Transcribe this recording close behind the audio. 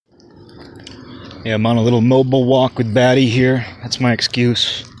Yeah, I'm on a little mobile walk with Batty here. That's my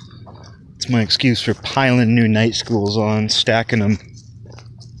excuse. It's my excuse for piling new night schools on, stacking them.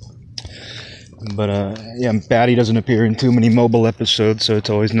 But, yeah, Batty doesn't appear in too many mobile episodes, so it's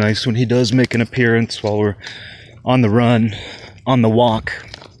always nice when he does make an appearance while we're on the run, on the walk.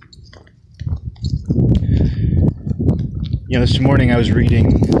 You know, this morning I was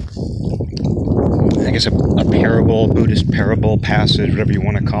reading, I guess, a parable, Buddhist parable passage, whatever you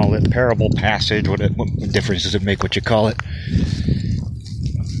want to call it. Parable passage, what difference does it make what you call it?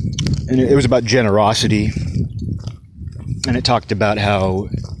 And it was about generosity. And it talked about how,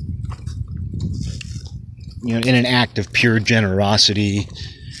 you know, in an act of pure generosity,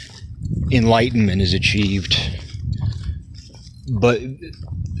 enlightenment is achieved. But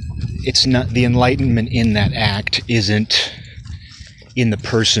it's not, the enlightenment in that act isn't in the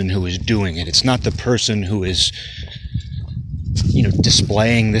person who is doing it. It's not the person who is, you know,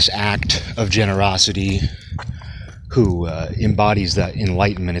 displaying this act of generosity who embodies that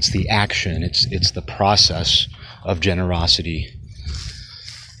enlightenment. It's the action. It's the process of generosity.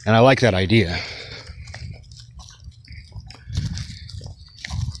 And I like that idea.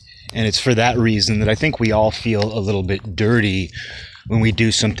 And it's for that reason that I think we all feel a little bit dirty when we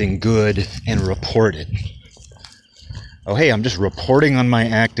do something good and report it. Oh, hey, I'm just reporting on my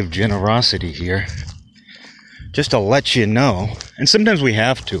act of generosity here, just to let you know. And sometimes we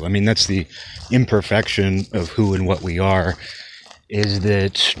have to. I mean, that's the imperfection of who and what we are, is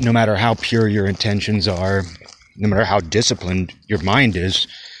that no matter how pure your intentions are, no matter how disciplined your mind is,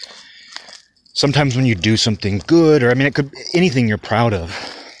 sometimes when you do something good, or I mean, it could be anything you're proud of,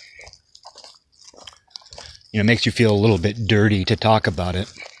 you know, it makes you feel a little bit dirty to talk about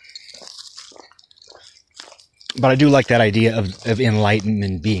it. But I do like that idea of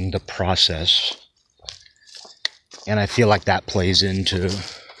enlightenment being the process. And I feel like that plays into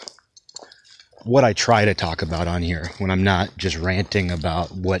what I try to talk about on here when I'm not just ranting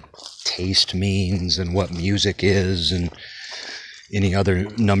about what taste means and what music is and any other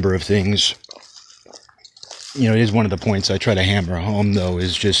number of things. You know, it is one of the points I try to hammer home, though,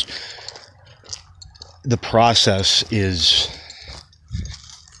 is just the process is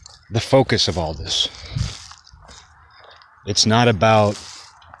the focus of all this. It's not about,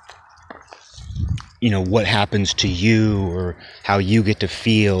 you know, what happens to you or how you get to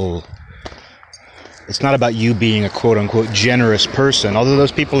feel. It's not about you being a quote-unquote generous person, although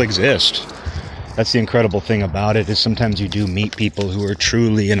those people exist. That's the incredible thing about it, is sometimes you do meet people who are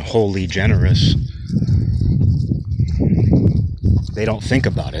truly and wholly generous. They don't think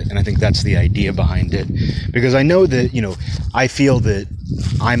about it, and I think that's the idea behind it. Because I know that, you know, I feel that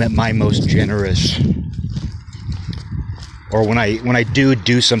I'm at my most generous, or when I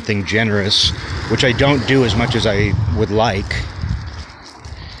do something generous, which I don't do as much as I would like,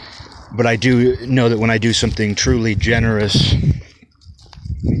 but I do know that when I do something truly generous,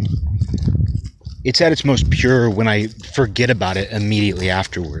 it's at its most pure when I forget about it immediately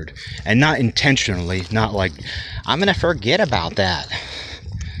afterward. And not intentionally, not like, I'm going to forget about that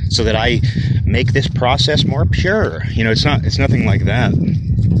so that I make this process more pure. You know, it's nothing like that.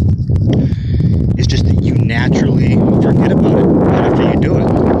 It's just that you naturally forget about it right after you do it.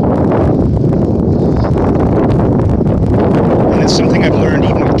 And it's something I've learned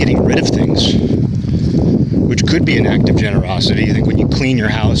even with getting rid of things, which could be an act of generosity. I think when you clean your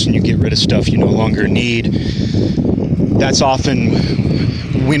house and you get rid of stuff you no longer need, that's often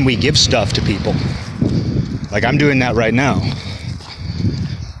when we give stuff to people. Like I'm doing that right now.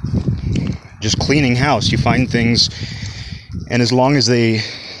 Just cleaning house, you find things, and as long as you're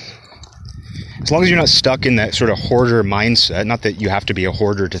not stuck in that sort of hoarder mindset, not that you have to be a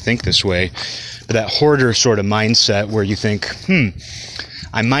hoarder to think this way, but that hoarder sort of mindset where you think,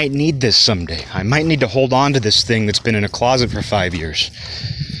 I might need this someday. I might need to hold on to this thing that's been in a closet for 5 years.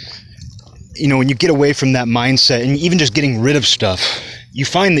 You know, when you get away from that mindset, and even just getting rid of stuff, you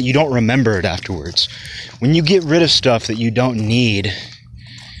find that you don't remember it afterwards. When you get rid of stuff that you don't need,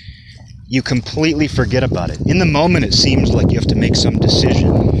 you completely forget about it. In the moment, it seems like you have to make some decision.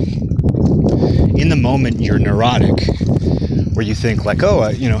 In the moment, you're neurotic, where you think like, oh,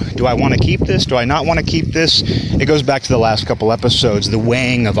 you know, do I want to keep this? Do I not want to keep this? It goes back to the last couple episodes, the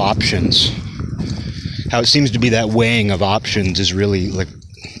weighing of options. How it seems to be that weighing of options is really like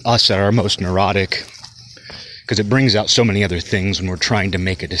us at our most neurotic, because it brings out so many other things when we're trying to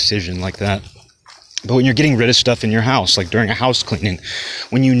make a decision like that. But when you're getting rid of stuff in your house, like during a house cleaning,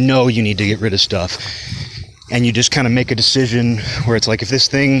 when you know you need to get rid of stuff, and you just kind of make a decision where it's like, if this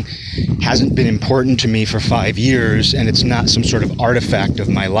thing hasn't been important to me for 5 years and it's not some sort of artifact of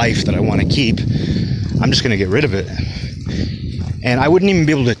my life that I want to keep, I'm just going to get rid of it. And I wouldn't even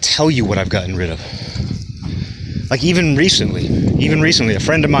be able to tell you what I've gotten rid of. Like even recently, a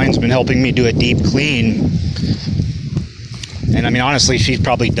friend of mine's been helping me do a deep clean. And I mean, honestly, she's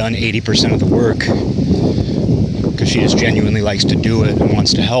probably done 80% of the work because she just genuinely likes to do it and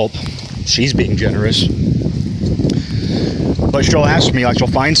wants to help. She's being generous. But she'll ask me, like, she'll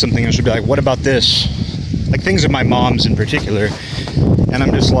find something and she'll be like, what about this? Like things of my mom's in particular. And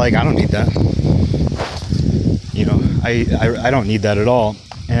I'm just like, I don't need that. You know, I don't need that at all.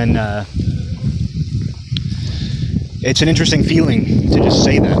 And it's an interesting feeling to just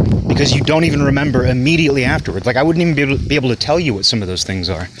say that, because you don't even remember immediately afterwards. Like I wouldn't even be able to tell you what some of those things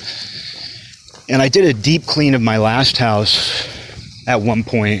are. And I did a deep clean of my last house at one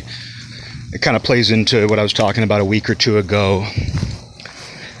point. It kind of plays into what I was talking about a week or two ago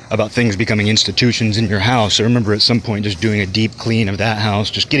about things becoming institutions in your house. I remember at some point just doing a deep clean of that house,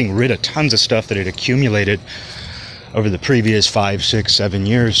 just getting rid of tons of stuff that had accumulated over the previous 5, 6, 7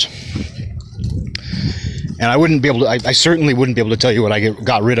 years. And I wouldn't be able to, I certainly wouldn't be able to tell you what I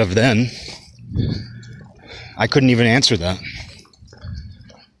got rid of then. I couldn't even answer that.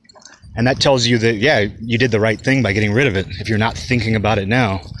 And that tells you that, yeah, you did the right thing by getting rid of it, if you're not thinking about it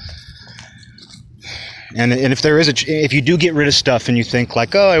now. And if there is if you do get rid of stuff and you think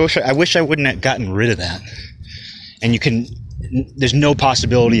like, oh, I wish I wouldn't have gotten rid of that, and there's no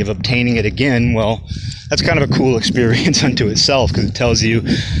possibility of obtaining it again, well, that's kind of a cool experience unto itself, because it tells you,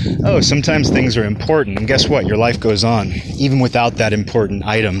 oh, sometimes things are important, and guess what? Your life goes on, even without that important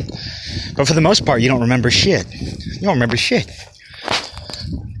item. But for the most part, you don't remember shit. You don't remember shit.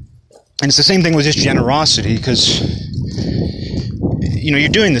 And it's the same thing with just generosity, because you know, you're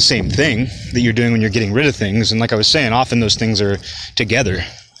doing the same thing that you're doing when you're getting rid of things. And like I was saying, often those things are together.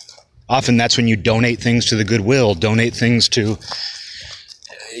 Often that's when you donate things to the Goodwill, donate things to,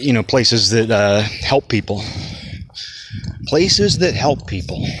 you know, places that help people. Places that help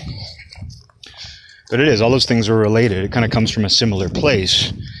people. But it is, all those things are related. It kind of comes from a similar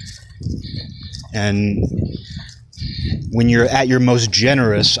place. And when you're at your most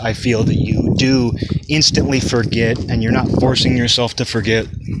generous, I feel that you do instantly forget, and you're not forcing yourself to forget,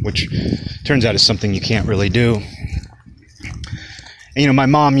 which turns out is something you can't really do. And, you know, my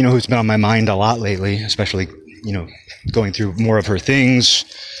mom, you know, who's been on my mind a lot lately, especially, you know, going through more of her things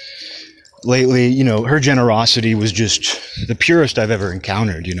lately, you know, her generosity was just the purest I've ever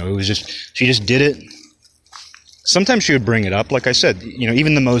encountered. You know, it was just, she just did it. Sometimes she would bring it up. Like I said, you know,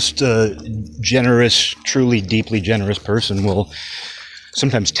 even the most generous, truly deeply generous person will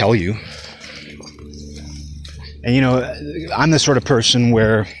sometimes tell you. And, you know, I'm the sort of person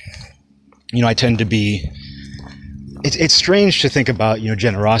where, you know, I tend to be, it's strange to think about, you know,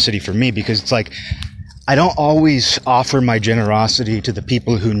 generosity for me, because it's like, I don't always offer my generosity to the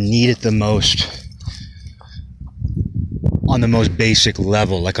people who need it the most on the most basic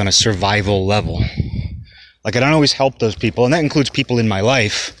level, like on a survival level. Like, I don't always help those people, and that includes people in my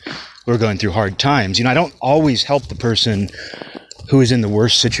life who are going through hard times. You know, I don't always help the person who is in the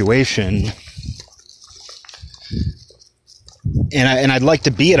worst situation. And I'd like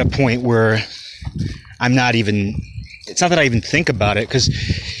to be at a point where I'm not even, it's not that I even think about it, because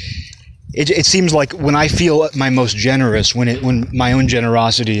it seems like when I feel my most generous, when my own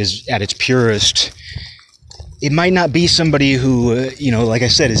generosity is at its purest, it might not be somebody who, you know, like I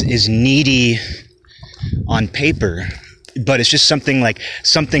said, is needy on paper, but it's just something like,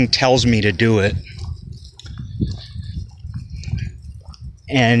 something tells me to do it.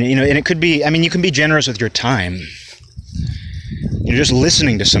 And, you know, and it could be, I mean, you can be generous with your time. You know, just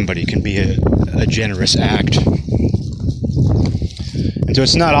listening to somebody can be a generous act. And so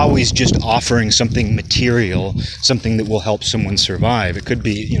it's not always just offering something material, something that will help someone survive. It could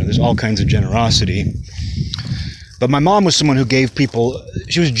be, you know, there's all kinds of generosity. But my mom was someone who gave people,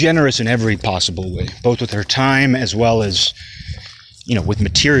 she was generous in every possible way, both with her time as well as, you know, with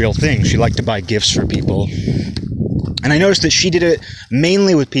material things. She liked to buy gifts for people. And I noticed that she did it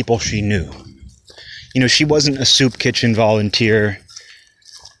mainly with people she knew. You know, she wasn't a soup kitchen volunteer,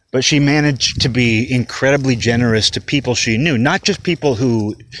 but she managed to be incredibly generous to people she knew, not just people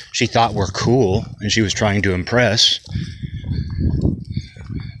who she thought were cool and she was trying to impress,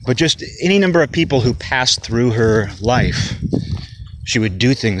 but just any number of people who passed through her life, she would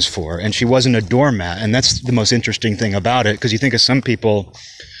do things for. And she wasn't a doormat. And that's the most interesting thing about it, because you think of some people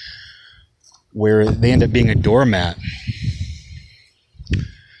where they end up being a doormat.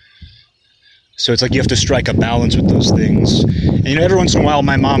 So it's like you have to strike a balance with those things. And, you know, every once in a while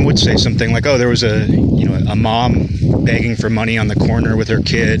my mom would say something like, oh, there was a mom begging for money on the corner with her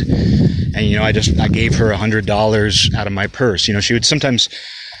kid. And, you know, I gave her $100 out of my purse. You know, she would sometimes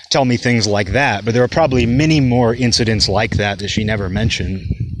tell me things like that, but there are probably many more incidents like that she never mentioned.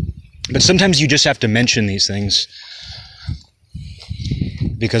 But sometimes you just have to mention these things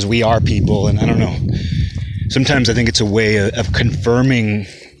because we are people, and I don't know. Sometimes I think it's a way of confirming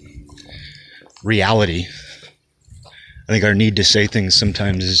reality. I think our need to say things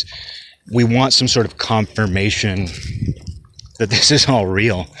sometimes is we want some sort of confirmation that this is all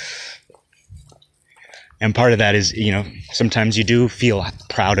real. And part of that is, sometimes you do feel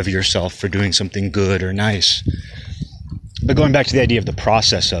proud of yourself for doing something good or nice. But going back to the idea of the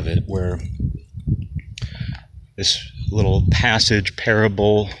process of it, where this little passage,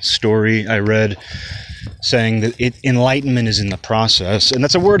 parable, story I read, saying that enlightenment is in the process. And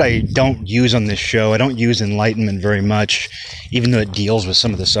that's a word I don't use on this show. I don't use enlightenment very much, even though it deals with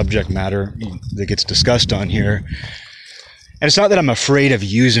some of the subject matter that gets discussed on here. And it's not that I'm afraid of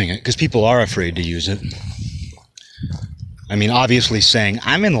using it, because people are afraid to use it. I mean, obviously saying,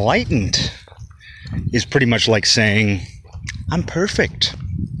 I'm enlightened, is pretty much like saying, I'm perfect.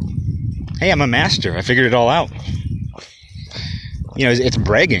 Hey, I'm a master. I figured it all out. It's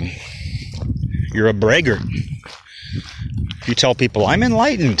bragging. You're a braggart. If you tell people, I'm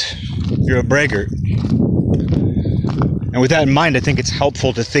enlightened, you're a braggart. And with that in mind, I think it's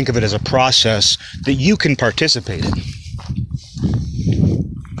helpful to think of it as a process that you can participate in.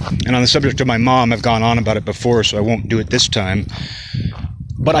 And on the subject of my mom, I've gone on about it before, so I won't do it this time.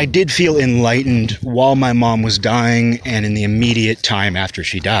 But I did feel enlightened while my mom was dying and in the immediate time after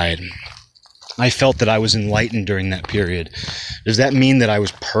she died. I felt that I was enlightened during that period. Does that mean that I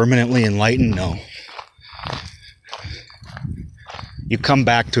was permanently enlightened? No. You come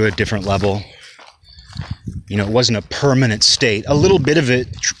back to a different level. It wasn't a permanent state. A little bit of it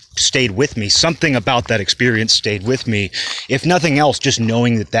stayed with me. Something about that experience stayed with me. If nothing else, just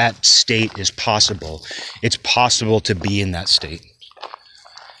knowing that that state is possible. It's possible to be in that state.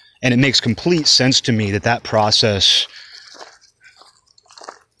 And it makes complete sense to me that that process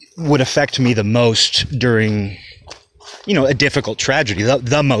would affect me the most during, a difficult tragedy,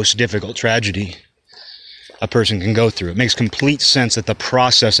 the most difficult tragedy a person can go through. It makes complete sense that the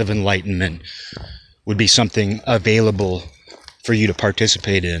process of enlightenment would be something available for you to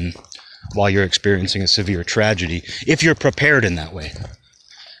participate in while you're experiencing a severe tragedy, if you're prepared in that way.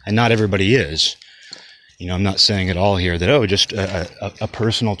 And not everybody is. I'm not saying at all here that, just a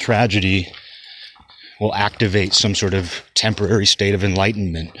personal tragedy will activate some sort of temporary state of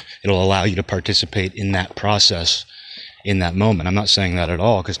enlightenment. It'll allow you to participate in that process in that moment. I'm not saying that at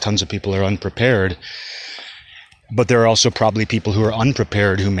all, because tons of people are unprepared. But there are also probably people who are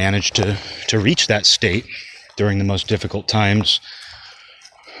unprepared who manage to reach that state during the most difficult times,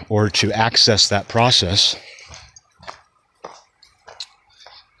 or to access that process.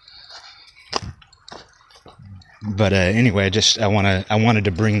 But anyway, I wanted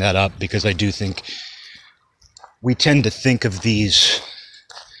to bring that up because I do think we tend to think of these.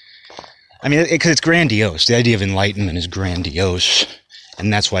 I mean, because it's grandiose. The idea of enlightenment is grandiose,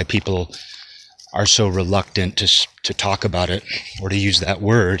 and that's why people are so reluctant to talk about it or to use that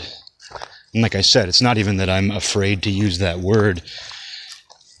word. And like I said, it's not even that I'm afraid to use that word.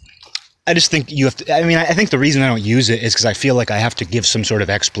 I just think you have to. I mean, I think the reason I don't use it is because I feel like I have to give some sort of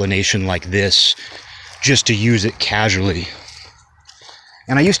explanation like this just to use it casually.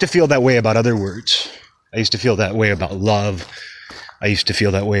 And I used to feel that way about other words. I used to feel that way about love. I used to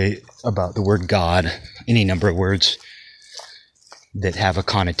feel that way about the word God, any number of words that have a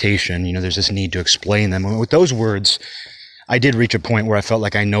connotation. There's this need to explain them. And with those words, I did reach a point where I felt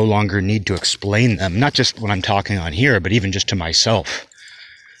like I no longer need to explain them, not just when I'm talking on here, but even just to myself.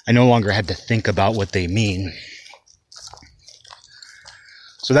 I no longer had to think about what they mean.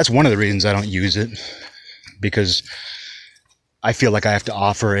 So that's one of the reasons I don't use it, because I feel like I have to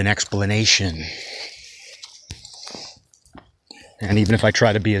offer an explanation. And even if I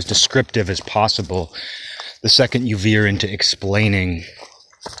try to be as descriptive as possible, the second you veer into explaining,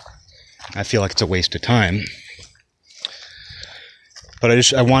 I feel like it's a waste of time.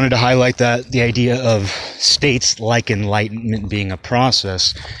 But I wanted to highlight that, the idea of states like enlightenment being a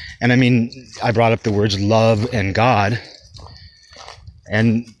process. And I mean, I brought up the words love and God,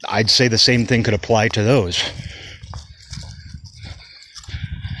 and I'd say the same thing could apply to those.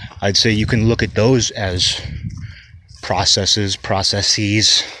 I'd say you can look at those as processes,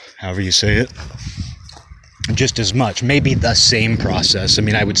 however you say it, just as much, maybe the same process. I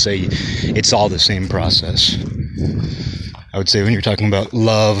mean, I would say it's all the same process. I would say when you're talking about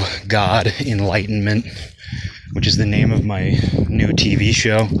love, God, enlightenment, which is the name of my new TV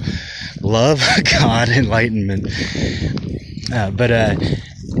show, Love, God, Enlightenment. But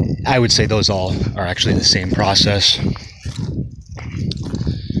I would say those all are actually the same process.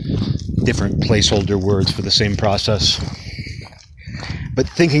 different placeholder words for the same process. But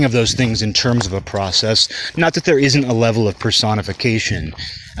thinking of those things in terms of a process, not that there isn't a level of personification.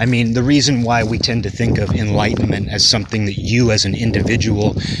 I mean, the reason why we tend to think of enlightenment as something that you as an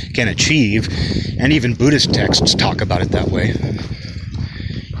individual can achieve, and even Buddhist texts talk about it that way.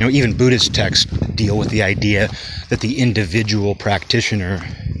 Even Buddhist texts deal with the idea that the individual practitioner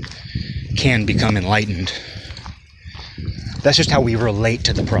can become enlightened. That's just how we relate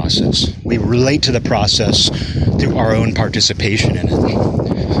to the process. We relate to the process through our own participation in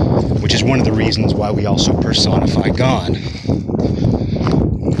it, which is one of the reasons why we also personify God.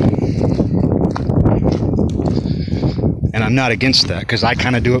 And I'm not against that, because I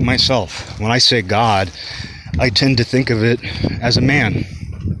kind of do it myself. When I say God, I tend to think of it as a man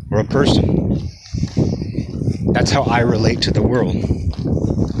or a person. That's how I relate to the world.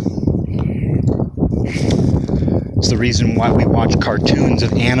 It's the reason why we watch cartoons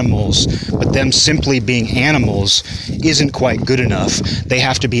of animals, but them simply being animals isn't quite good enough. They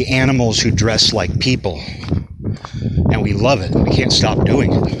have to be animals who dress like people. And we love it. We can't stop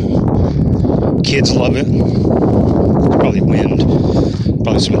doing it. Kids love it. It's probably wind.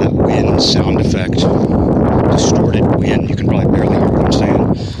 Probably some of that wind sound effect. Distorted wind. You can probably barely hear what I'm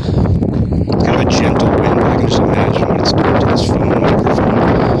saying. It's kind of a gentle wind, but I can just imagine when it's doing to this phone microphone.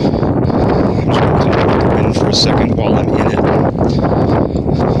 I'm just going to talk about the wind for a second while I'm in it.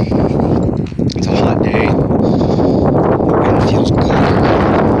 It's a hot day. The wind feels good.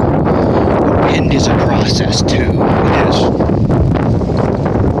 The wind is a process too. It is.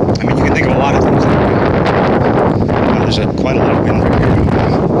 I mean, you can think of a lot of things that way. There's quite a lot of wind right here.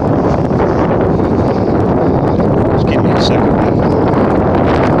 Just give me a second.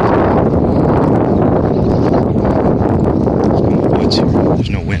 There's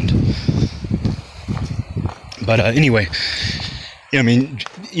no wind. But anyway, I mean,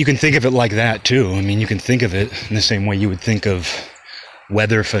 you can think of it like that too. I mean, you can think of it in the same way you would think of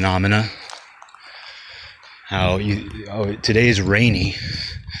weather phenomena. How today is rainy,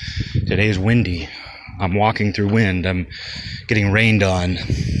 today is windy, I'm walking through wind, I'm getting rained on.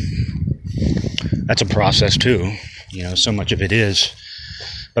 That's a process too, so much of it is.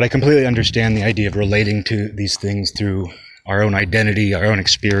 But I completely understand the idea of relating to these things through our own identity, our own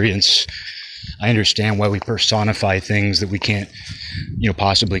experience. I understand why we personify things that we can't,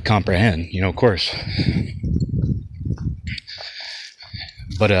 possibly comprehend, of course.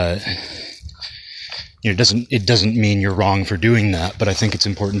 But, it doesn't mean you're wrong for doing that, but I think it's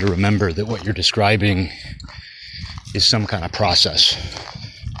important to remember that what you're describing is some kind of process.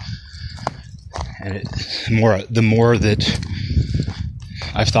 And the more that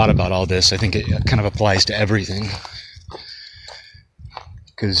I've thought about all this, I think it kind of applies to everything.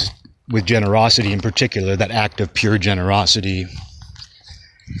 Because with generosity in particular, that act of pure generosity,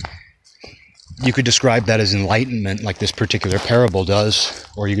 you could describe that as enlightenment, like this particular parable does,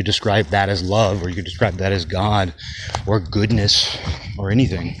 or you could describe that as love, or you could describe that as God, or goodness, or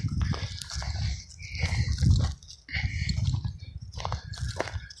anything.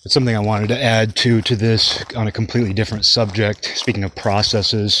 But something I wanted to add to this on a completely different subject, speaking of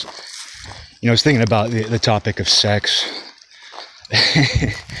processes, I was thinking about the topic of sex.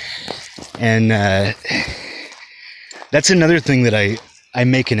 And that's another thing that I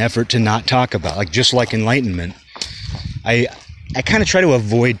make an effort to not talk about, just like enlightenment. I kind of try to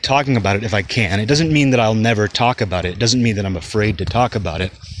avoid talking about it if I can. It doesn't mean that I'll never talk about it. It doesn't mean that I'm afraid to talk about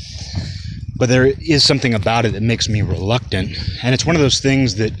it. But there is something about it that makes me reluctant. And it's one of those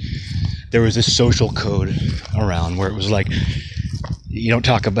things that there was this social code around where it was like, you don't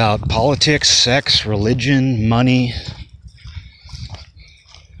talk about politics, sex, religion, money.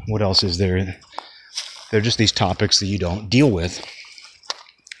 What else is there? They're just these topics that you don't deal with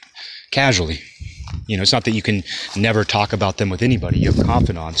casually. It's not that you can never talk about them with anybody. You have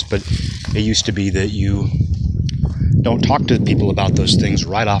confidants, but it used to be that you don't talk to people about those things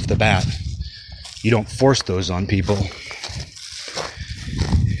right off the bat. You don't force those on people.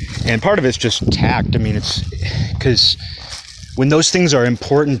 And part of it's just tact. I mean, it's because when those things are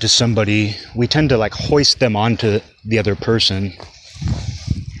important to somebody, we tend to hoist them onto the other person.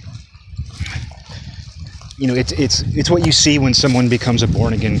 It's what you see when someone becomes a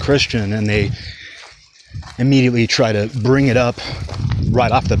born-again Christian and they immediately try to bring it up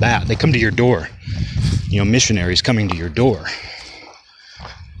right off the bat. They come to your door. Missionaries coming to your door.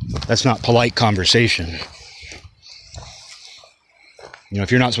 That's not polite conversation.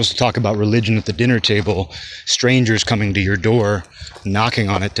 If you're not supposed to talk about religion at the dinner table, strangers coming to your door, knocking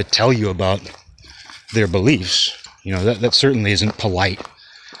on it to tell you about their beliefs, that certainly isn't polite.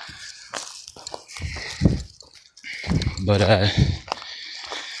 But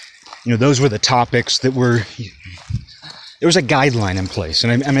those were the topics that were, there was a guideline in place.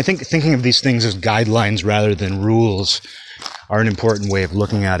 And I think thinking of these things as guidelines rather than rules are an important way of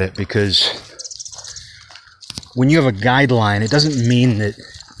looking at it, because when you have a guideline, it doesn't mean that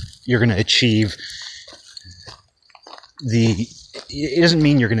you're going to achieve that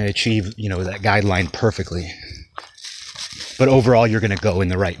guideline perfectly. But overall, you're going to go in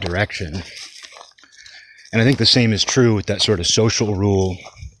the right direction. And I think the same is true with that sort of social rule,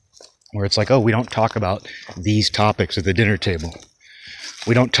 where it's like, oh, we don't talk about these topics at the dinner table.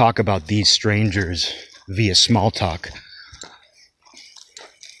 We don't talk about these strangers via small talk.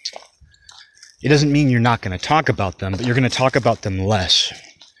 It doesn't mean you're not going to talk about them, but you're going to talk about them less.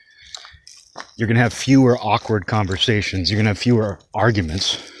 You're going to have fewer awkward conversations. You're going to have fewer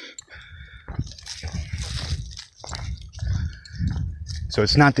arguments. So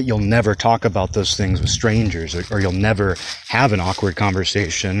it's not that you'll never talk about those things with strangers, or you'll never have an awkward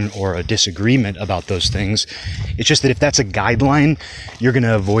conversation or a disagreement about those things. It's just that if that's a guideline, you're going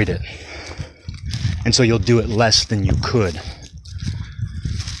to avoid it. And so you'll do it less than you could.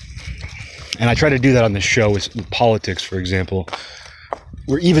 And I try to do that on this show with politics, for example,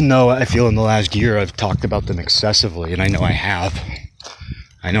 where even though I feel in the last year I've talked about them excessively, and I know I have.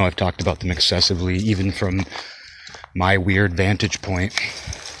 I know I've talked about them excessively, even from my weird vantage point.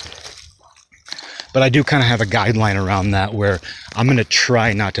 But I do kind of have a guideline around that where I'm going to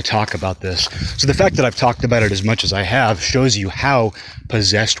try not to talk about this. So the fact that I've talked about it as much as I have shows you how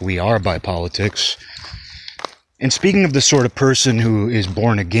possessed we are by politics. And speaking of the sort of person who is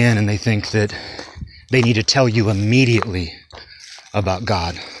born again and they think that they need to tell you immediately about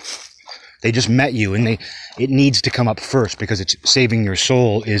God. They just met you and it needs to come up first because it's saving your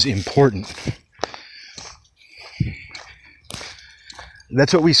soul is important.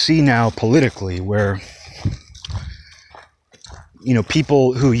 That's what we see now politically, where,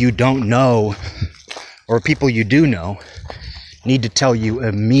 people who you don't know or people you do know need to tell you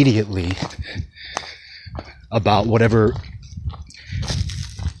immediately about whatever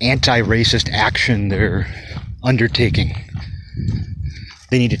anti-racist action they're undertaking.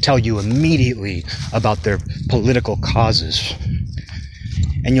 They need to tell you immediately about their political causes.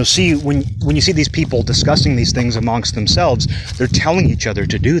 And you'll see when you see these people discussing these things amongst themselves, they're telling each other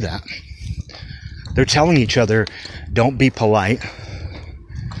to do that. They're telling each other, don't be polite,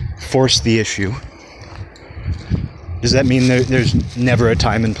 force the issue. Does that mean there's never a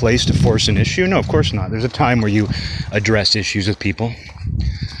time and place to force an issue? No, of course not. There's a time where you address issues with people.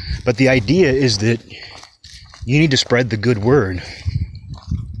 But the idea is that you need to spread the good word.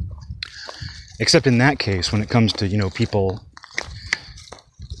 Except in that case, when it comes to, people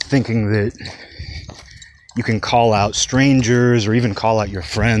thinking that you can call out strangers or even call out your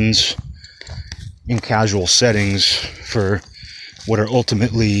friends in casual settings for what are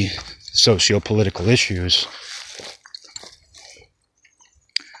ultimately socio-political issues.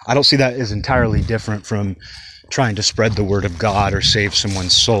 I don't see that as entirely different from trying to spread the word of God or save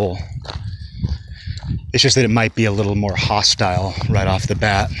someone's soul. It's just that it might be a little more hostile right off the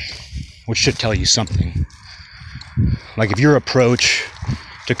bat, which should tell you something. Like if your approach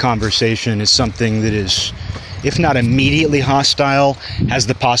to conversation is something that is, if not immediately hostile, has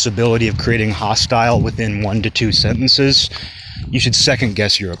the possibility of creating hostile within 1 to 2 sentences, you should second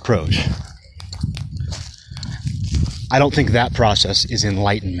guess your approach. I don't think that process is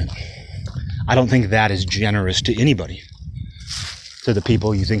enlightenment. I don't think that is generous to anybody. To the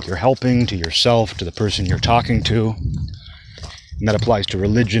people you think you're helping, to yourself, to the person you're talking to. And that applies to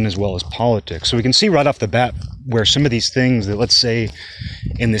religion as well as politics. So we can see right off the bat where some of these things that, let's say,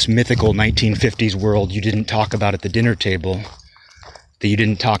 in this mythical 1950s world you didn't talk about at the dinner table, that you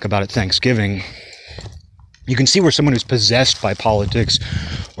didn't talk about at Thanksgiving, you can see where someone who's possessed by politics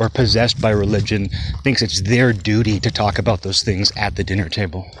or possessed by religion thinks it's their duty to talk about those things at the dinner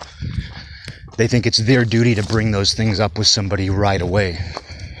table. They think it's their duty to bring those things up with somebody right away.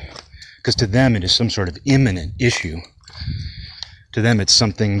 Because to them it is some sort of imminent issue. To them it's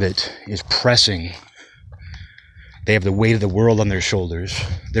something that is pressing. They have the weight of the world on their shoulders.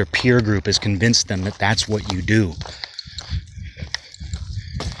 Their peer group has convinced them that that's what you do.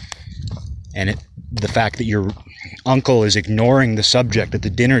 And the fact that your uncle is ignoring the subject at the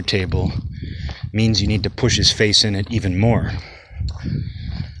dinner table means you need to push his face in it even more.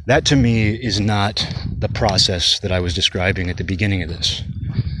 That to me is not the process that I was describing at the beginning of this.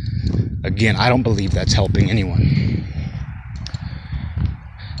 Again, I don't believe that's helping anyone.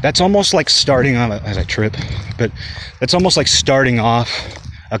 That's almost like starting on, as I trip, but that's almost like starting off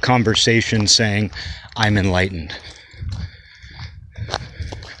a conversation saying, I'm enlightened.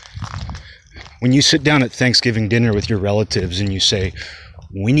 When you sit down at Thanksgiving dinner with your relatives and you say,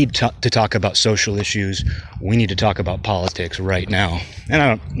 We need to talk about social issues. We need to talk about politics right now.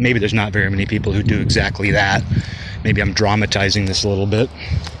 And maybe there's not very many people who do exactly that. Maybe I'm dramatizing this a little bit.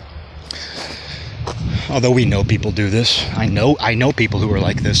 Although we know people do this. I know people who are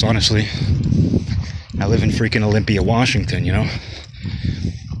like this, honestly. I live in freaking Olympia, Washington, you know.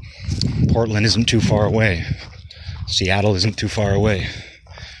 Portland isn't too far away. Seattle isn't too far away.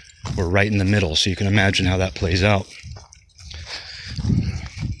 We're right in the middle, so you can imagine how that plays out.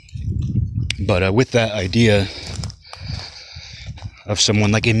 But with that idea of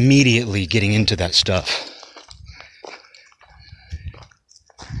someone like immediately getting into that stuff,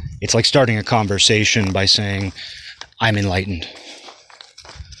 it's like starting a conversation by saying, I'm enlightened.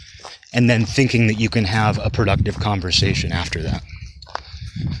 And then thinking that you can have a productive conversation after that.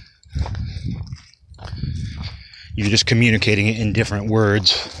 You're just communicating it in different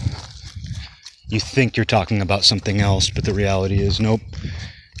words. You think you're talking about something else, but the reality is, nope.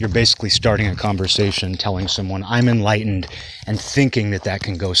 You're basically starting a conversation, telling someone, I'm enlightened, and thinking that that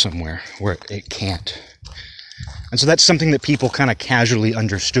can go somewhere where it can't. And so that's something that people kind of casually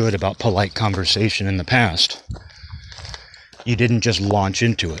understood about polite conversation in the past. You didn't just launch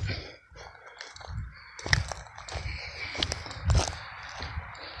into it.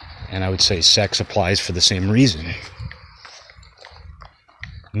 And I would say sex applies for the same reason.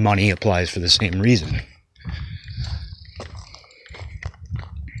 Money applies for the same reason.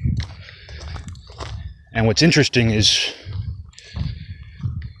 And what's interesting is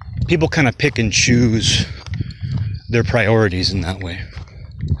people kind of pick and choose their priorities in that way.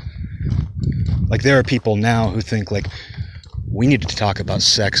 Like there are people now who think like, we need to talk about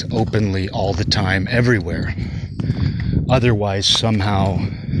sex openly all the time, everywhere. Otherwise somehow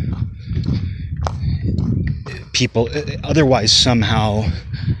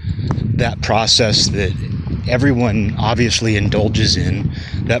that process that everyone obviously indulges in,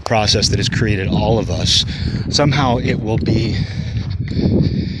 that process that has created all of us, somehow it will be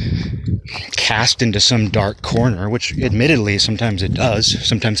cast into some dark corner, which admittedly sometimes it does.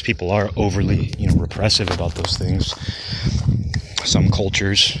 Sometimes people are overly, repressive about those things. Some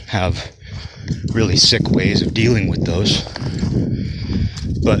cultures have really sick ways of dealing with those.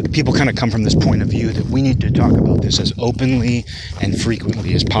 But people kind of come from this point of view that we need to talk about this as openly and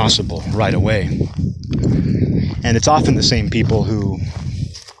frequently as possible right away. And it's often the same people who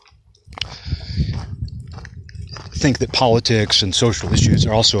think that politics and social issues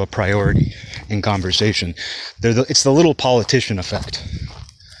are also a priority in conversation. It's the little politician effect.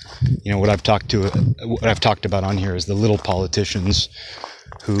 What I've talked about on here is the little politicians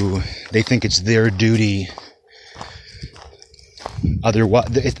who they think it's their duty.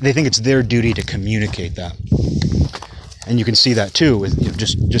 They think it's their duty to communicate that, and you can see that too with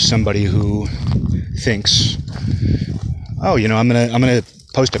just somebody who thinks, oh, I'm gonna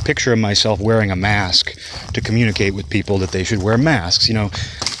post a picture of myself wearing a mask to communicate with people that they should wear masks.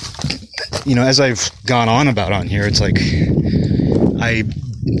 As I've gone on about on here, it's like I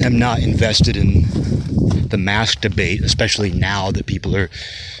am not invested in the mask debate, especially now that people are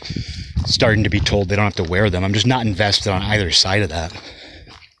starting to be told they don't have to wear them. I'm just not invested on either side of that.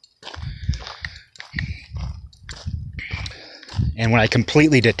 And when I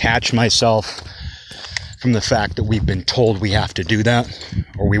completely detach myself from the fact that we've been told we have to do that,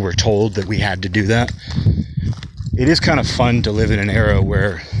 or we were told that we had to do that, it is kind of fun to live in an era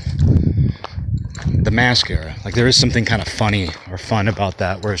where the mask era, like there is something kind of funny or fun about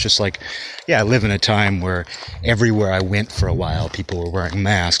that, where it's just like, yeah, I live in a time where everywhere I went for a while, people were wearing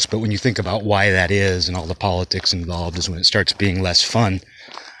masks. But when you think about why that is and all the politics involved is when it starts being less fun.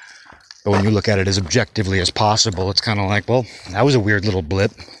 But when you look at it as objectively as possible, it's kind of like, well, that was a weird little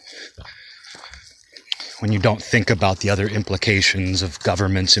blip. When you don't think about the other implications of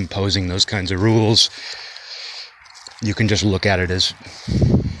governments imposing those kinds of rules, you can just look at it as,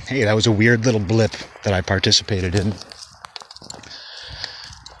 hey, that was a weird little blip that I participated in.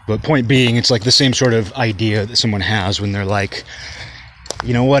 But point being, it's like the same sort of idea that someone has when they're like,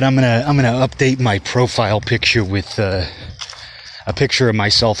 you know what, I'm gonna update my profile picture with a picture of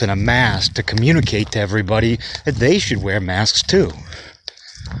myself in a mask to communicate to everybody that they should wear masks too.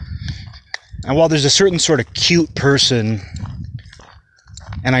 And while there's a certain sort of cute person,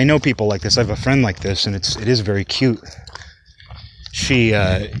 and I know people like this, I have a friend like this, and it is very cute. She,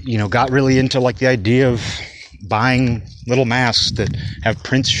 got really into like the idea of buying little masks that have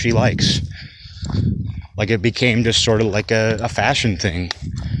prints she likes. Like it became just sort of like a fashion thing.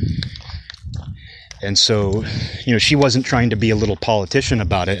 And so, she wasn't trying to be a little politician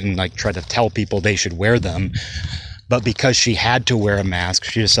about it and like try to tell people they should wear them. But because she had to wear a mask,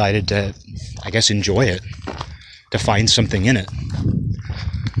 she decided to, I guess, enjoy it, to find something in it.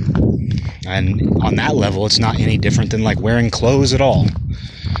 And on that level, it's not any different than like wearing clothes at all.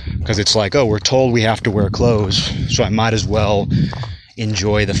 Because it's like, oh, we're told we have to wear clothes, so I might as well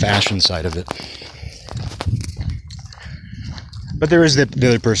enjoy the fashion side of it. But there is the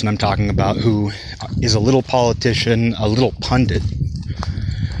other person I'm talking about who is a little politician, a little pundit,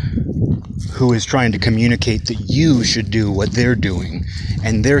 who is trying to communicate that you should do what they're doing,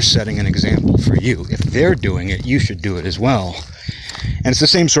 and they're setting an example for you. If they're doing it, you should do it as well. And it's the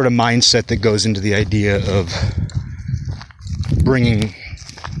same sort of mindset that goes into the idea of bringing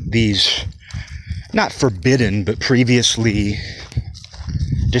these, not forbidden, but previously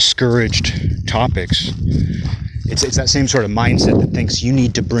discouraged topics. It's that same sort of mindset that thinks you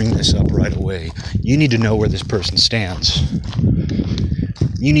need to bring this up right away. You need to know where this person stands.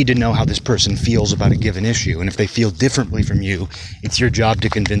 You need to know how this person feels about a given issue. And if they feel differently from you, it's your job to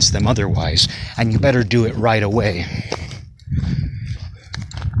convince them otherwise. And you better do it right away.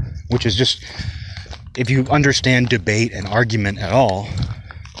 Which is just, if you understand debate and argument at all,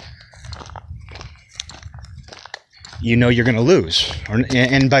 you know you're going to lose.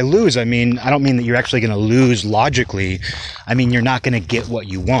 And by lose, I don't mean that you're actually going to lose logically. I mean, you're not going to get what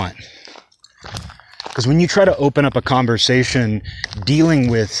you want. Because when you try to open up a conversation dealing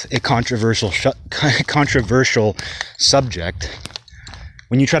with a controversial subject,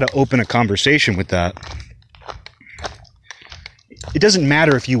 when you try to open a conversation with that, it doesn't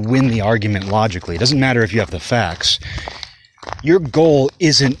matter if you win the argument logically. It doesn't matter if you have the facts. Your goal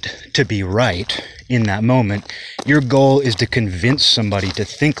isn't to be right in that moment. Your goal is to convince somebody to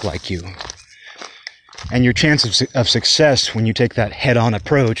think like you. And your chance of success when you take that head-on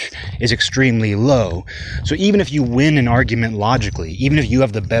approach is extremely low. So even if you win an argument logically, even if you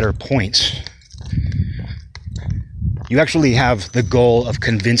have the better points, you actually have the goal of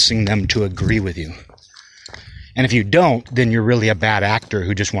convincing them to agree with you. And if you don't, then you're really a bad actor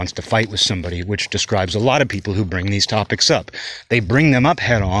who just wants to fight with somebody, which describes a lot of people who bring these topics up. They bring them up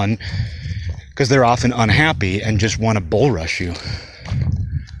head-on because they're often unhappy and just want to bull rush you.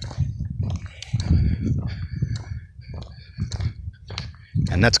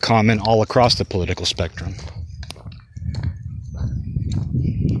 And that's common all across the political spectrum.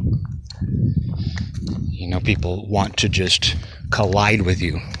 You know, people want to just collide with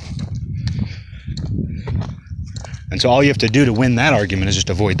you. And so all you have to do to win that argument is just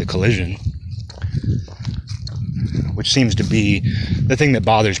avoid the collision. Which seems to be the thing that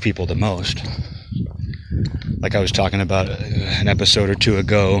bothers people the most. Like I was talking about an episode or two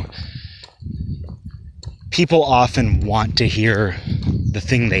ago, people often want to hear the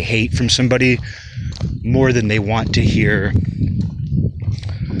thing they hate from somebody more than they want to hear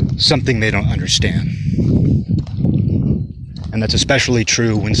something they don't understand. And that's especially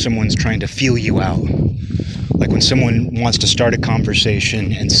true when someone's trying to feel you out. Like when someone wants to start a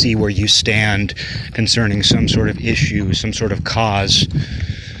conversation and see where you stand concerning some sort of issue, some sort of cause,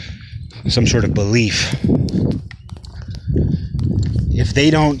 some sort of belief. If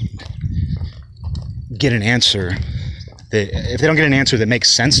they don't get an answer, that makes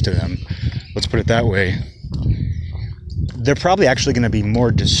sense to them, let's put it that way, they're probably actually going to be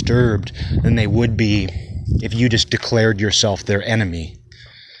more disturbed than they would be if you just declared yourself their enemy.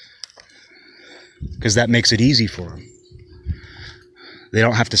 Because that makes it easy for them. They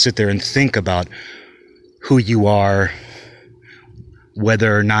don't have to sit there and think about who you are,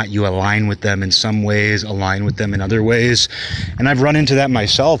 whether or not you align with them in some ways, align with them in other ways. And I've run into that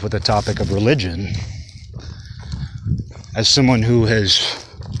myself with the topic of religion. As someone who has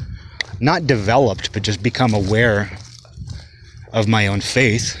not developed, but just become aware of my own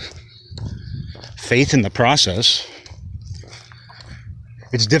faith in the process,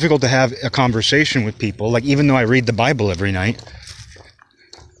 it's difficult to have a conversation with people. Like, even though I read the Bible every night,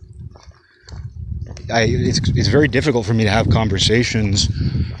 it's very difficult for me to have conversations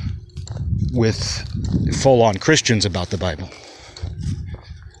with full-on Christians about the Bible.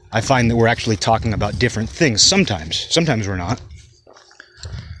 I find that we're actually talking about different things sometimes. Sometimes we're not.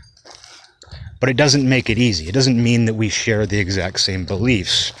 But it doesn't make it easy. It doesn't mean that we share the exact same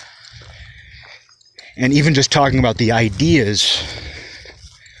beliefs. And even just talking about the ideas,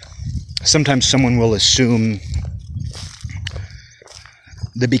 sometimes someone will assume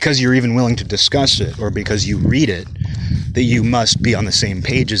that because you're even willing to discuss it, or because you read it, that you must be on the same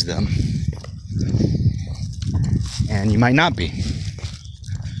page as them. And you might not be.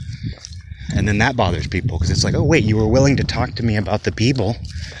 And then that bothers people, because it's like, oh wait, you were willing to talk to me about the Bible.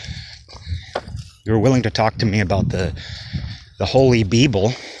 You were willing to talk to me about the Holy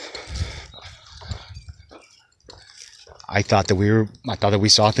Bible. I thought that we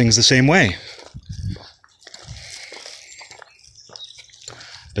saw things the same way.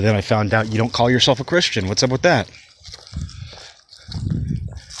 But then I found out you don't call yourself a Christian. What's up with that?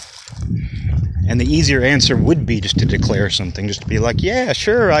 And the easier answer would be just to declare something, just to be like, yeah,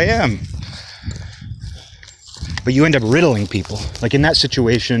 sure, I am. But you end up riddling people. Like in that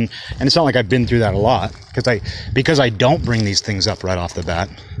situation, and it's not like I've been through that a lot, because I don't bring these things up right off the bat.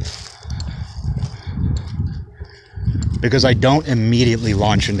 Because I don't immediately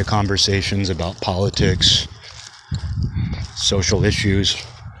launch into conversations about politics, social issues,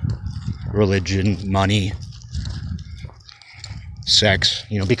 religion, money, sex,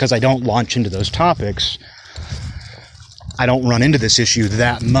 because I don't launch into those topics, I don't run into this issue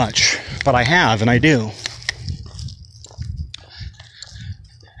that much, but I have, and I do.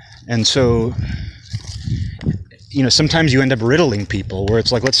 And so, sometimes you end up riddling people, where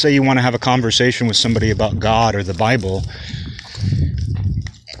it's like, let's say you want to have a conversation with somebody about God or the Bible,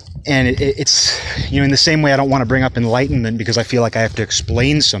 and it's, in the same way I don't want to bring up enlightenment because I feel like I have to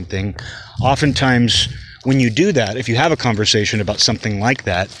explain something. Oftentimes, when you do that, if you have a conversation about something like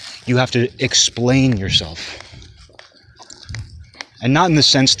that, you have to explain yourself. And not in the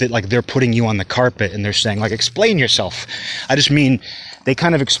sense that, like, they're putting you on the carpet and they're saying, like, explain yourself. I just mean they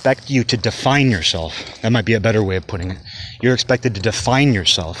kind of expect you to define yourself. That might be a better way of putting it. You're expected to define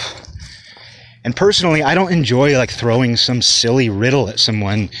yourself. And personally, I don't enjoy, like, throwing some silly riddle at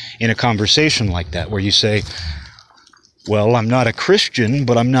someone in a conversation like that, where you say, well, I'm not a Christian,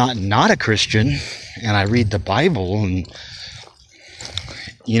 but I'm not a Christian, and I read the Bible, and,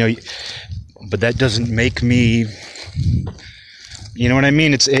 but that doesn't make me, you know what I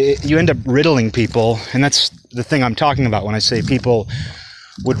mean? You end up riddling people, and that's the thing I'm talking about when I say people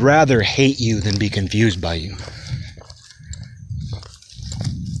would rather hate you than be confused by you.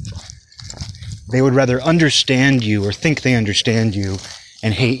 They would rather understand you or think they understand you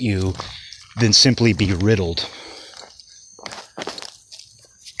and hate you than simply be riddled.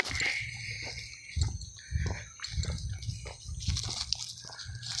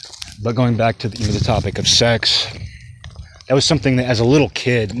 But going back to the topic of sex, that was something that as a little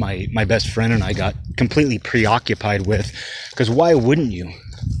kid, my best friend and I got completely preoccupied with. Because why wouldn't you?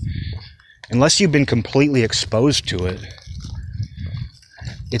 Unless you've been completely exposed to it,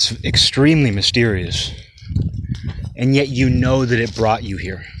 it's extremely mysterious. And yet you know that it brought you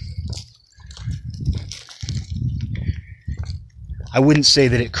here. I wouldn't say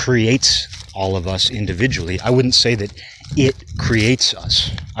that it creates all of us individually. I wouldn't say that it creates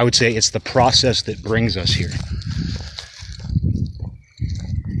us. I would say it's the process that brings us here.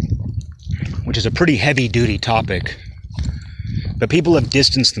 Which is a pretty heavy-duty topic. But people have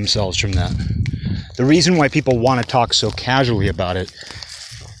distanced themselves from that. The reason why people want to talk so casually about it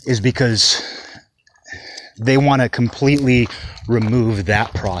is because they want to completely remove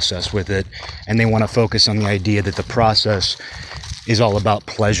that process with it, and they want to focus on the idea that the process is all about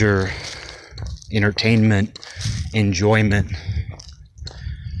pleasure, entertainment, enjoyment.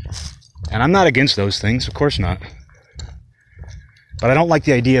 And I'm not against those things, of course not. But I don't like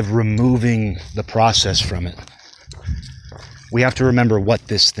the idea of removing the process from it. We have to remember what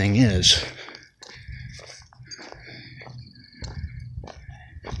this thing is.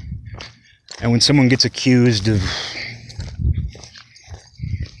 And when someone gets accused of,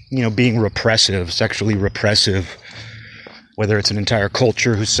 being repressive, sexually repressive, whether it's an entire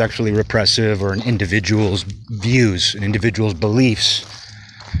culture who's sexually repressive or an individual's views, an individual's beliefs,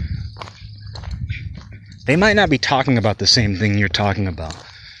 they might not be talking about the same thing you're talking about.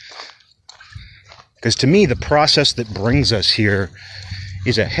 Because to me, the process that brings us here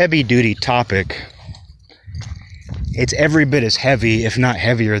is a heavy-duty topic. It's every bit as heavy, if not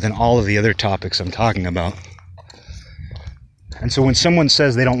heavier, than all of the other topics I'm talking about. And so when someone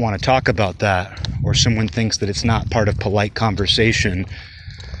says they don't want to talk about that, or someone thinks that it's not part of polite conversation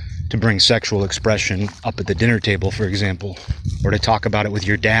to bring sexual expression up at the dinner table, for example, or to talk about it with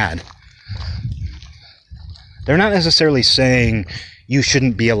your dad, they're not necessarily saying you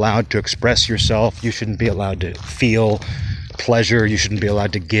shouldn't be allowed to express yourself, you shouldn't be allowed to feel pleasure, you shouldn't be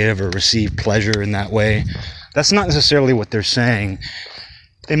allowed to give or receive pleasure in that way. That's not necessarily what they're saying.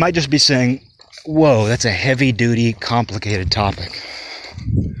 They might just be saying, whoa, that's a heavy-duty, complicated topic.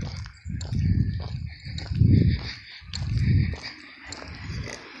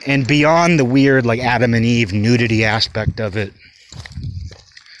 And beyond the weird, like, Adam and Eve nudity aspect of it,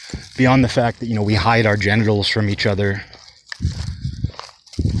 beyond the fact that, we hide our genitals from each other,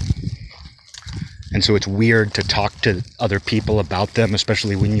 and so it's weird to talk to other people about them,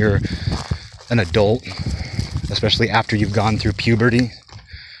 especially when you're an adult, especially after you've gone through puberty.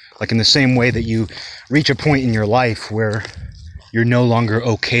 Like in the same way that you reach a point in your life where you're no longer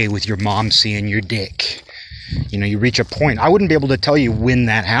okay with your mom seeing your dick. You reach a point. I wouldn't be able to tell you when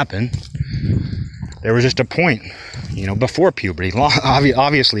that happened. There was just a point, before puberty,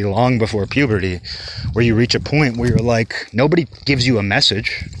 obviously long before puberty, where you reach a point where you're like, nobody gives you a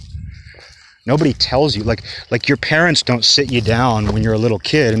message. Nobody tells you, like your parents don't sit you down when you're a little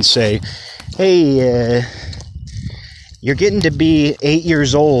kid and say, hey, you're getting to be 8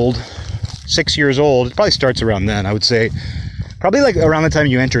 years old, 6 years old. It probably starts around then, I would say. Probably like around the time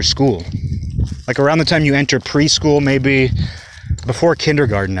you enter school. Like around the time you enter preschool, maybe before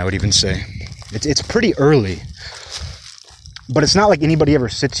kindergarten, I would even say. It's pretty early. But it's not like anybody ever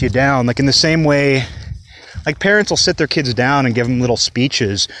sits you down. Like in the same way, like parents will sit their kids down and give them little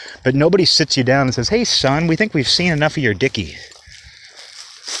speeches, but nobody sits you down and says, hey son, we think we've seen enough of your dickie.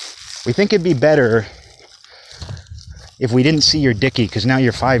 We think it'd be better if we didn't see your dickie, because now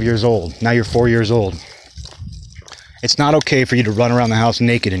you're 5 years old. Now you're 4 years old. It's not okay for you to run around the house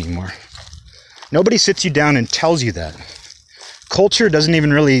naked anymore. Nobody sits you down and tells you that. Culture doesn't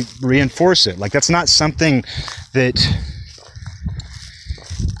even really reinforce it. Like that's not something that,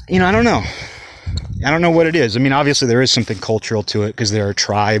 I don't know. I don't know what it is. I mean, obviously there is something cultural to it because there are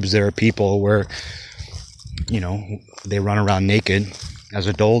tribes, there are people where, they run around naked as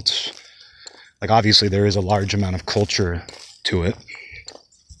adults. Like obviously there is a large amount of culture to it.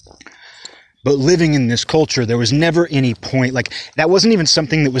 But living in this culture, there was never any point, like that wasn't even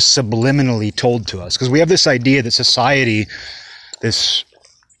something that was subliminally told to us. Because we have this idea that society, this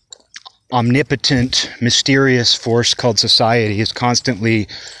omnipotent, mysterious force called society is constantly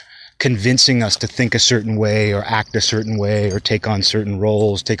convincing us to think a certain way or act a certain way or take on certain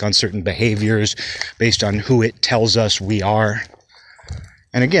roles, take on certain behaviors based on who it tells us we are.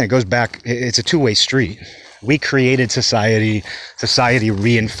 And again, it goes back, it's a two-way street. We created society. Society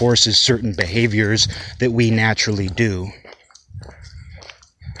reinforces certain behaviors that we naturally do.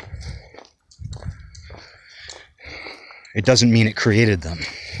 It doesn't mean it created them.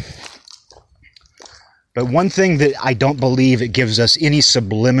 But one thing that I don't believe it gives us any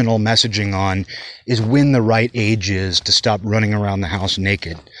subliminal messaging on is when the right age is to stop running around the house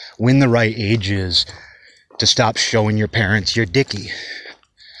naked. When the right age is to stop showing your parents your dickie.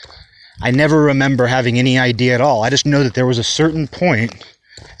 I never remember having any idea at all. I just know that there was a certain point,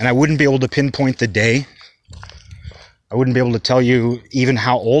 and I wouldn't be able to pinpoint the day. I wouldn't be able to tell you even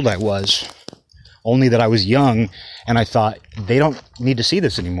how old I was. Only that I was young, and I thought, they don't need to see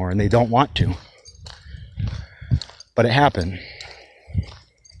this anymore, and they don't want to. But it happened.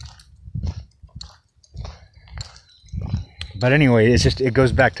 But anyway, it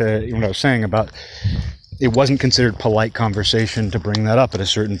goes back to what I was saying about it wasn't considered polite conversation to bring that up at a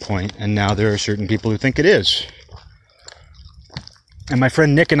certain point, and now there are certain people who think it is. And my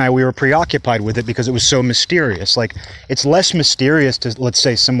friend Nick and I, we were preoccupied with it because it was so mysterious. Like, it's less mysterious to, let's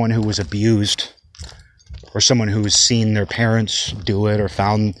say, someone who was abused, or someone who's seen their parents do it, or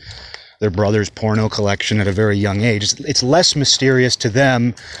found their brother's porno collection at a very young age. It's less mysterious to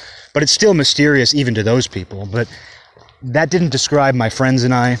them, but it's still mysterious even to those people. But that didn't describe my friends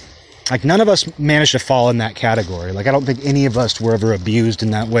and I. Like, none of us managed to fall in that category. Like, I don't think any of us were ever abused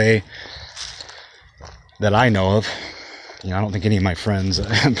in that way that I know of. I don't think any of my friends,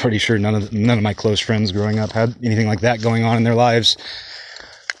 I'm pretty sure none of my close friends growing up had anything like that going on in their lives.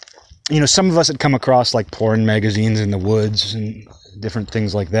 Some of us had come across like porn magazines in the woods and different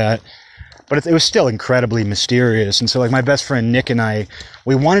things like that. But it was still incredibly mysterious. And so like my best friend Nick and I,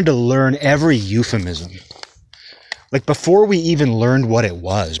 we wanted to learn every euphemism. Like before we even learned what it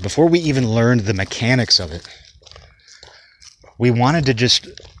was, before we even learned the mechanics of it, we wanted to just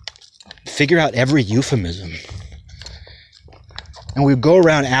figure out every euphemism. And we'd go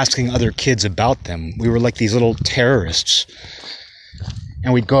around asking other kids about them. We were like these little terrorists.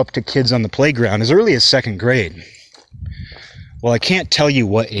 And we'd go up to kids on the playground as early as second grade. Well, I can't tell you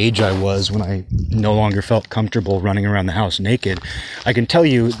what age I was when I no longer felt comfortable running around the house naked. I can tell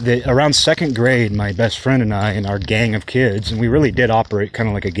you that around second grade, my best friend and I and our gang of kids, and we really did operate kind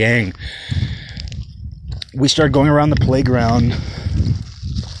of like a gang, we started going around the playground,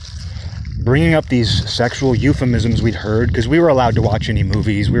 bringing up these sexual euphemisms we'd heard, because we were allowed to watch any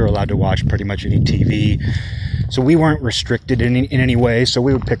movies, we were allowed to watch pretty much any TV, so we weren't restricted in any way, so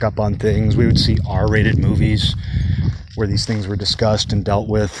we would pick up on things. We would see R-rated movies where these things were discussed and dealt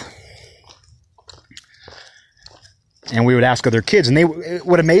with. And we would ask other kids, and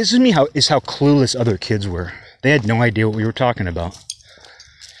what amazes me is how clueless other kids were. They had no idea what we were talking about.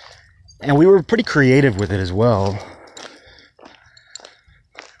 And we were pretty creative with it as well.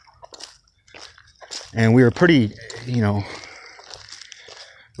 And we were pretty, we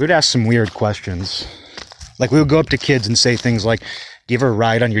would ask some weird questions. Like we would go up to kids and say things like, "Do you ever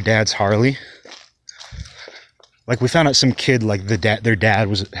ride on your dad's Harley?" Like, we found out some kid, like, their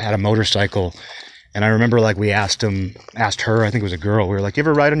dad had a motorcycle, and I remember, like, we asked her, I think it was a girl, we were like, you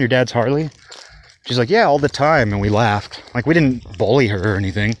ever ride on your dad's Harley? She's like, yeah, all the time, and we laughed. Like, we didn't bully her or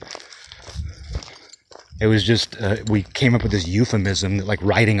anything. It was just, we came up with this euphemism that, like,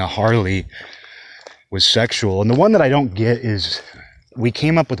 riding a Harley was sexual. And the one that I don't get is, we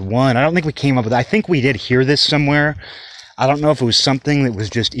came up with one, I think we did hear this somewhere. I don't know if it was something that was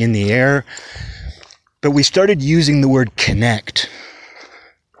just in the air, but we started using the word connect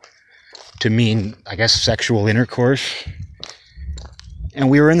to mean, I guess, sexual intercourse. And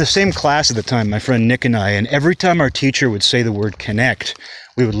we were in the same class at the time, my friend Nick and I, and every time our teacher would say the word connect,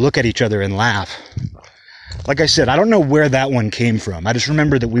 we would look at each other and laugh. Like I said, I don't know where that one came from. I just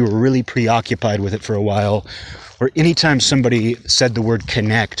remember that we were really preoccupied with it for a while, where anytime somebody said the word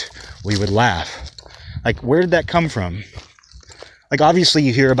connect, we would laugh. Like, where did that come from? Like, obviously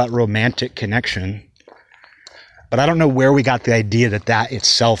you hear about romantic connection, but I don't know where we got the idea that that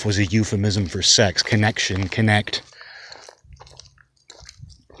itself was a euphemism for sex. Connection, connect.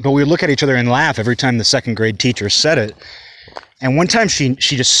 But we would look at each other and laugh every time the second grade teacher said it. And one time she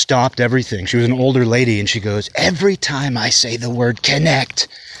just stopped everything. She was an older lady, and she goes, every time I say the word connect,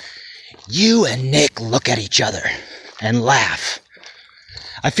 you and Nick look at each other and laugh.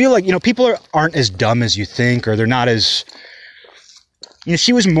 I feel like, people aren't as dumb as you think, or they're not as...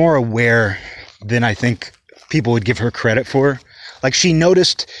 she was more aware than I think people would give her credit for. Like, she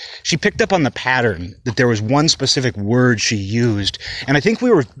picked up on the pattern that there was one specific word she used. And I think we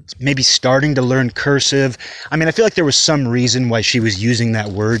were maybe starting to learn cursive. I mean, I feel like there was some reason why she was using that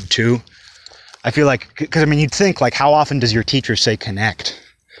word too. I feel like, because you'd think, like, how often does your teacher say connect?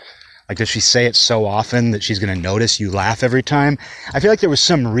 Like, does she say it so often that she's going to notice you laugh every time? I feel like there was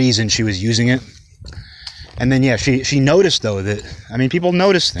some reason she was using it. And then, yeah, she noticed, though, that, people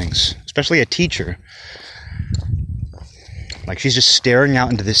notice things, especially a teacher. Like, she's just staring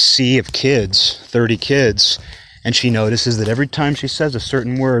out into this sea of kids, 30 kids, and she notices that every time she says a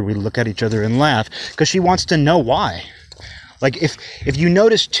certain word, we look at each other and laugh, because she wants to know why. Like, if you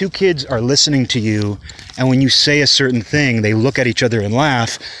notice two kids are listening to you, and when you say a certain thing, they look at each other and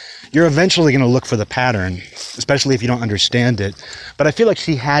laugh, you're eventually going to look for the pattern, especially if you don't understand it. But I feel like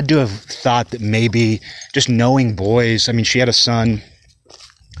she had to have thought that maybe just knowing boys, she had a son.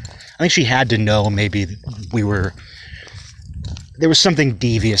 I think she had to know maybe there was something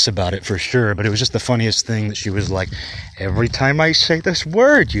devious about it for sure, but it was just the funniest thing that she was like, every time I say this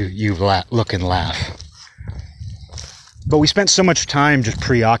word, you look and laugh. But we spent so much time just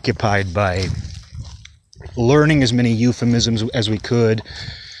preoccupied by learning as many euphemisms as we could,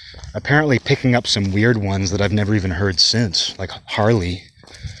 apparently picking up some weird ones that I've never even heard since, like Harley.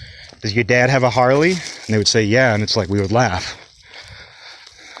 Does your dad have a Harley? And they would say, yeah, and it's like, we would laugh.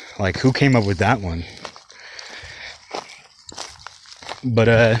 Like, who came up with that one?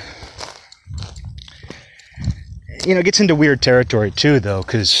 But, it gets into weird territory too, though,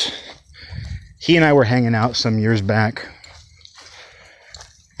 because he and I were hanging out some years back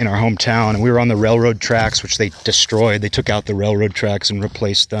in our hometown, and we were on the railroad tracks, which they destroyed. They took out the railroad tracks and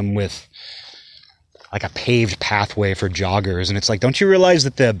replaced them with like a paved pathway for joggers. And it's like, don't you realize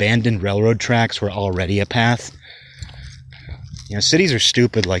that the abandoned railroad tracks were already a path? Cities are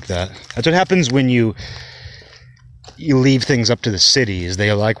stupid like that. That's what happens when you leave things up to the cities.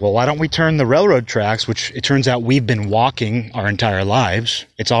 They're like, well, why don't we turn the railroad tracks, which it turns out we've been walking our entire lives.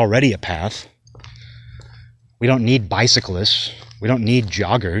 It's already a path. We don't need bicyclists. We don't need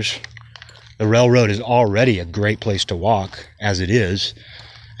joggers. The railroad is already a great place to walk as it is.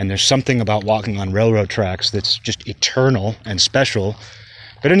 And there's something about walking on railroad tracks that's just eternal and special.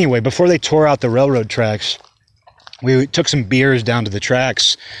 But anyway, before they tore out the railroad tracks, we took some beers down to the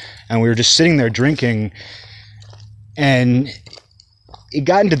tracks, and we were just sitting there drinking, and it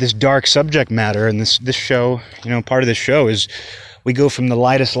got into this dark subject matter. And this show, part of this show is we go from the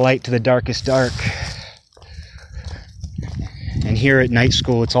lightest light to the darkest dark. And here at night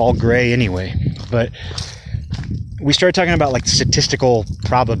school, it's all gray anyway. But we started talking about like statistical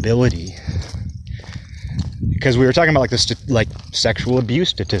probability, because we were talking about like sexual abuse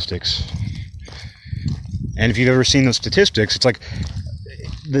statistics. And if you've ever seen those statistics, it's like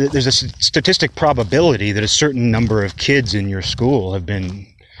there's a statistic probability that a certain number of kids in your school have been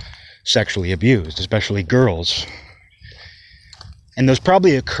sexually abused, especially girls. And those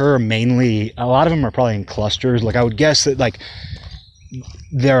probably occur mainly, a lot of them are probably in clusters. Like, I would guess that like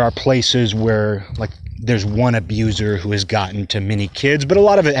there are places where like there's one abuser who has gotten to many kids, but a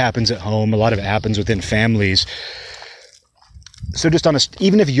lot of it happens at home. A lot of it happens within families. So just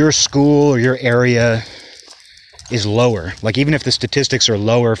even if your school or your area is lower, like even if the statistics are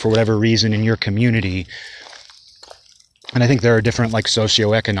lower for whatever reason in your community, And I think there are different like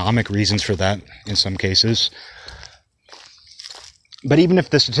socioeconomic reasons for that in some cases. But even if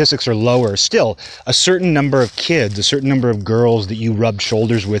the statistics are lower, still a certain number of kids, a certain number of girls that you rubbed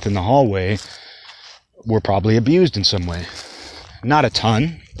shoulders with in the hallway were probably abused in some way. Not a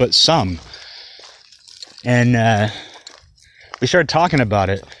ton, but some. And we started talking about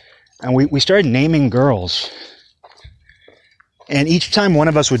it, and we started naming girls. And each time one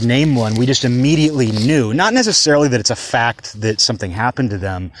of us would name one, we just immediately knew, not necessarily that it's a fact that something happened to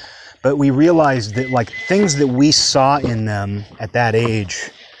them, but we realized that like things that we saw in them at that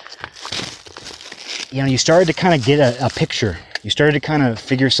age, you know, you started to kind of get a picture. You started to kind of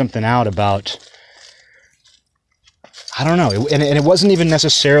figure something out about, I don't know, and it wasn't even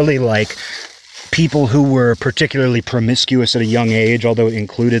necessarily like people who were particularly promiscuous at a young age, although it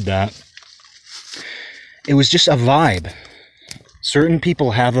included that. It was just a vibe. Certain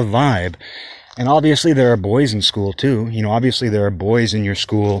people have a vibe. And obviously there are boys in school too. You know, obviously there are boys in your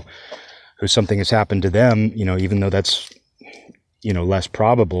school who something has happened to them, you know, even though that's, you know, less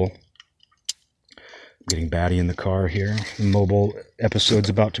probable. I'm getting batty in the car here. The mobile episode's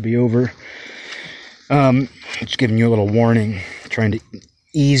about to be over. Just giving you a little warning, trying to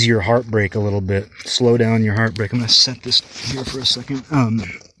ease your heartbreak a little bit, slow down your heartbreak. I'm going to set this here for a second.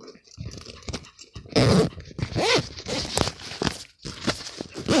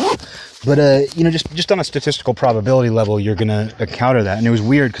 But, you know, just on a statistical probability level, you're going to encounter that. And it was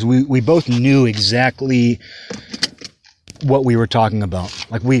weird because we both knew exactly what we were talking about.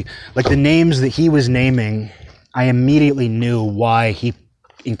 Like the names that he was naming, I immediately knew why he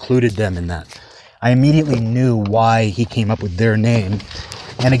included them in that. I immediately knew why he came up with their name.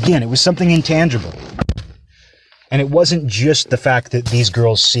 And again, it was something intangible. And it wasn't just the fact that these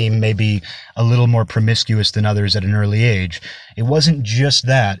girls seem maybe a little more promiscuous than others at an early age. It wasn't just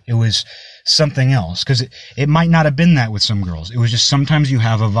that. It was something else. Because it might not have been that with some girls. It was just sometimes you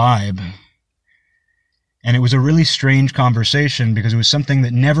have a vibe. And it was a really strange conversation because it was something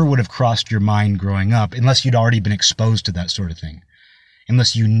that never would have crossed your mind growing up unless you'd already been exposed to that sort of thing.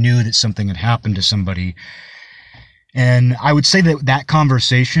 Unless you knew that something had happened to somebody. And I would say that that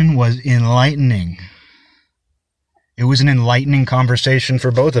conversation was enlightening. It was an enlightening conversation for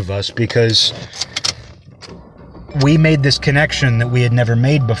both of us because we made this connection that we had never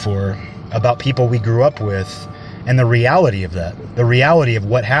made before about people we grew up with and the reality of that. The reality of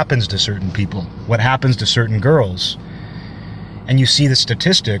what happens to certain people, what happens to certain girls. And you see the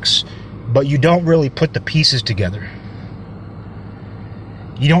statistics, but you don't really put the pieces together.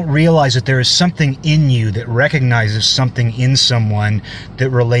 You don't realize that there is something in you that recognizes something in someone that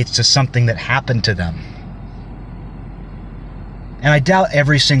relates to something that happened to them. And I doubt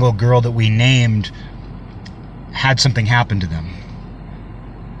every single girl that we named had something happen to them.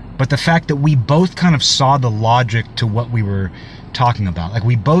 But the fact that we both kind of saw the logic to what we were talking about. Like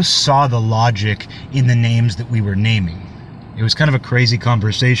we both saw the logic in the names that we were naming. It was kind of a crazy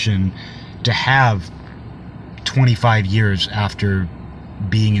conversation to have 25 years after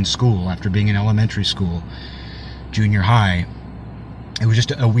being in school, after being in elementary school, junior high. It was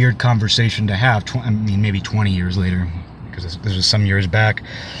just a weird conversation to have. Maybe 20 years later, because this was some years back.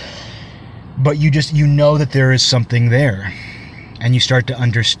 But you know that there is something there. And you start to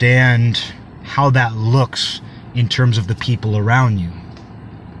understand how that looks in terms of the people around you.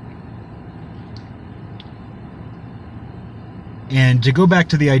 And to go back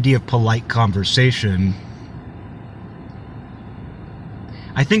to the idea of polite conversation,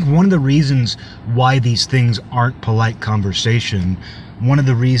 I think one of the reasons why these things aren't polite conversation, one of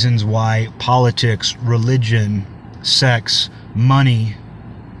the reasons why politics, religion, sex, money,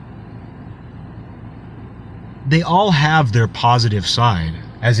 they all have their positive side,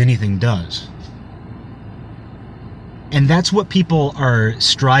 as anything does. And that's what people are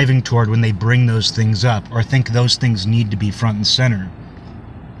striving toward when they bring those things up or think those things need to be front and center.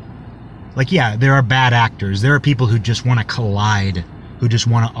 Like, yeah, there are bad actors. There are people who just want to collide, who just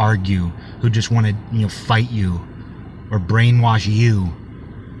want to argue, who just want to, fight you or brainwash you.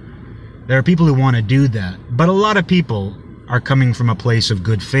 There are people who want to do that. But a lot of people are coming from a place of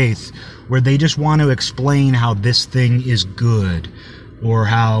good faith where they just want to explain how this thing is good, or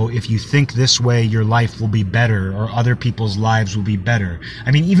how if you think this way, your life will be better, or other people's lives will be better.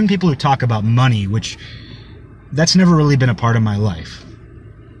 I mean, even people who talk about money, which that's never really been a part of my life.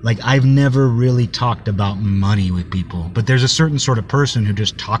 Like, I've never really talked about money with people, but there's a certain sort of person who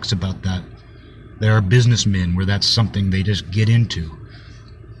just talks about that. There are businessmen where that's something they just get into.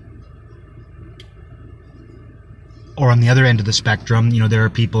 Or on the other end of the spectrum, there are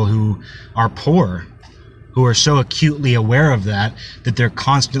people who are poor, who are so acutely aware of that they're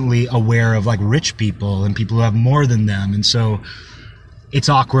constantly aware of like rich people and people who have more than them. And so it's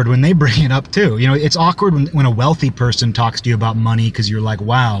awkward when they bring it up too. You know, it's awkward when a wealthy person talks to you about money because you're like,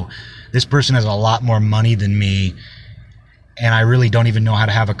 wow, this person has a lot more money than me, and I really don't even know how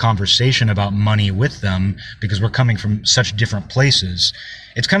to have a conversation about money with them because we're coming from such different places.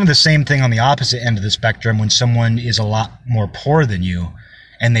 It's kind of the same thing on the opposite end of the spectrum when someone is a lot more poor than you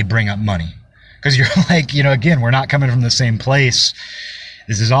and they bring up money. Because you're like, you know, again, we're not coming from the same place.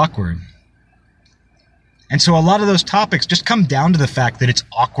 This is awkward. And so a lot of those topics just come down to the fact that it's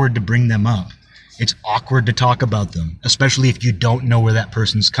awkward to bring them up. It's awkward to talk about them, especially if you don't know where that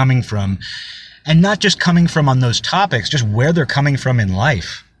person's coming from. And not just coming from on those topics, just where they're coming from in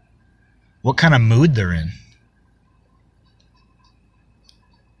life. What kind of mood they're in.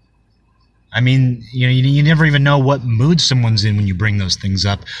 I mean, you know, you never even know what mood someone's in when you bring those things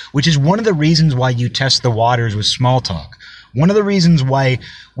up, which is one of the reasons why you test the waters with small talk. One of the reasons why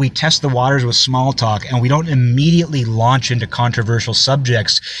we test the waters with small talk and we don't immediately launch into controversial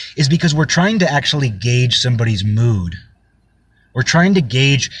subjects is because we're trying to actually gauge somebody's mood. We're trying to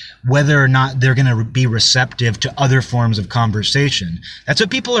gauge whether or not they're going to be receptive to other forms of conversation. That's what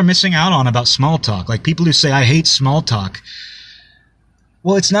people are missing out on about small talk. Like people who say, I hate small talk.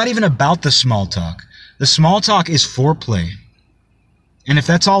 Well, it's not even about the small talk. The small talk is foreplay. And if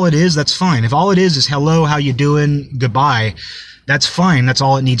that's all it is, that's fine. If all it is hello, how you doing, goodbye, that's fine. That's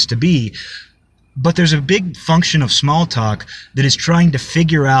all it needs to be. But there's a big function of small talk that is trying to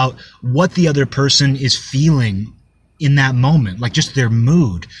figure out what the other person is feeling in that moment, like just their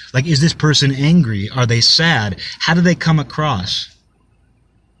mood. Like, is this person angry? Are they sad? How do they come across?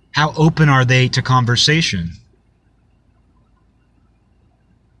 How open are they to conversation?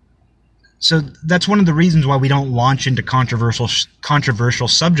 So that's one of the reasons why we don't launch into controversial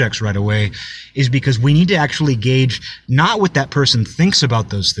subjects right away, is because we need to actually gauge not what that person thinks about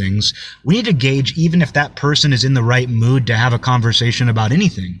those things. We need to gauge even if that person is in the right mood to have a conversation about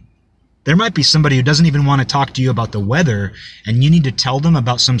anything. There might be somebody who doesn't even want to talk to you about the weather, and you need to tell them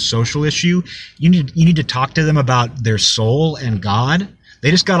about some social issue. You need to talk to them about their soul and God.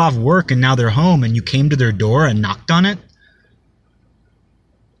 They just got off work and now they're home, and you came to their door and knocked on it.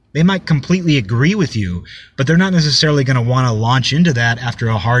 They might completely agree with you, but they're not necessarily going to want to launch into that after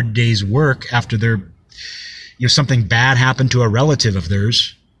a hard day's work, after something bad happened to a relative of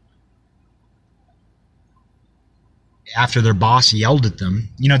theirs, after their boss yelled at them.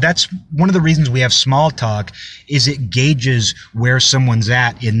 You know, that's one of the reasons we have small talk, is it gauges where someone's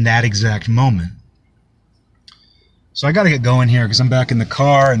at in that exact moment. So I got to get going here because I'm back in the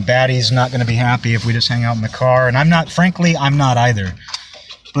car, and Batty's not going to be happy if we just hang out in the car, and I'm not either.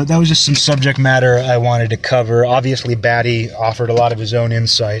 But that was just some subject matter I wanted to cover. Obviously, Batty offered a lot of his own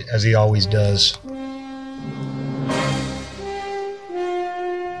insight, as he always does.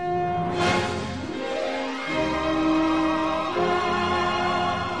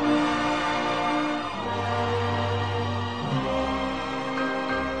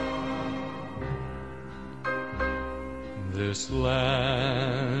 This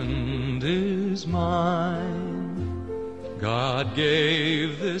land is mine. God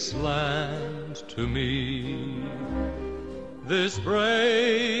gave this land to me, this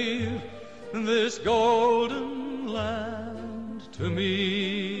brave, this golden land to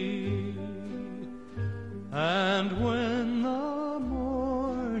me. And when the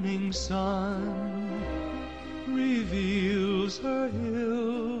morning sun reveals her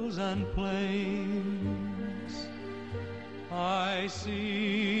hills and plains, I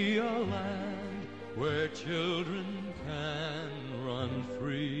see a land where children can run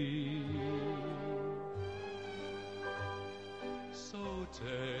free.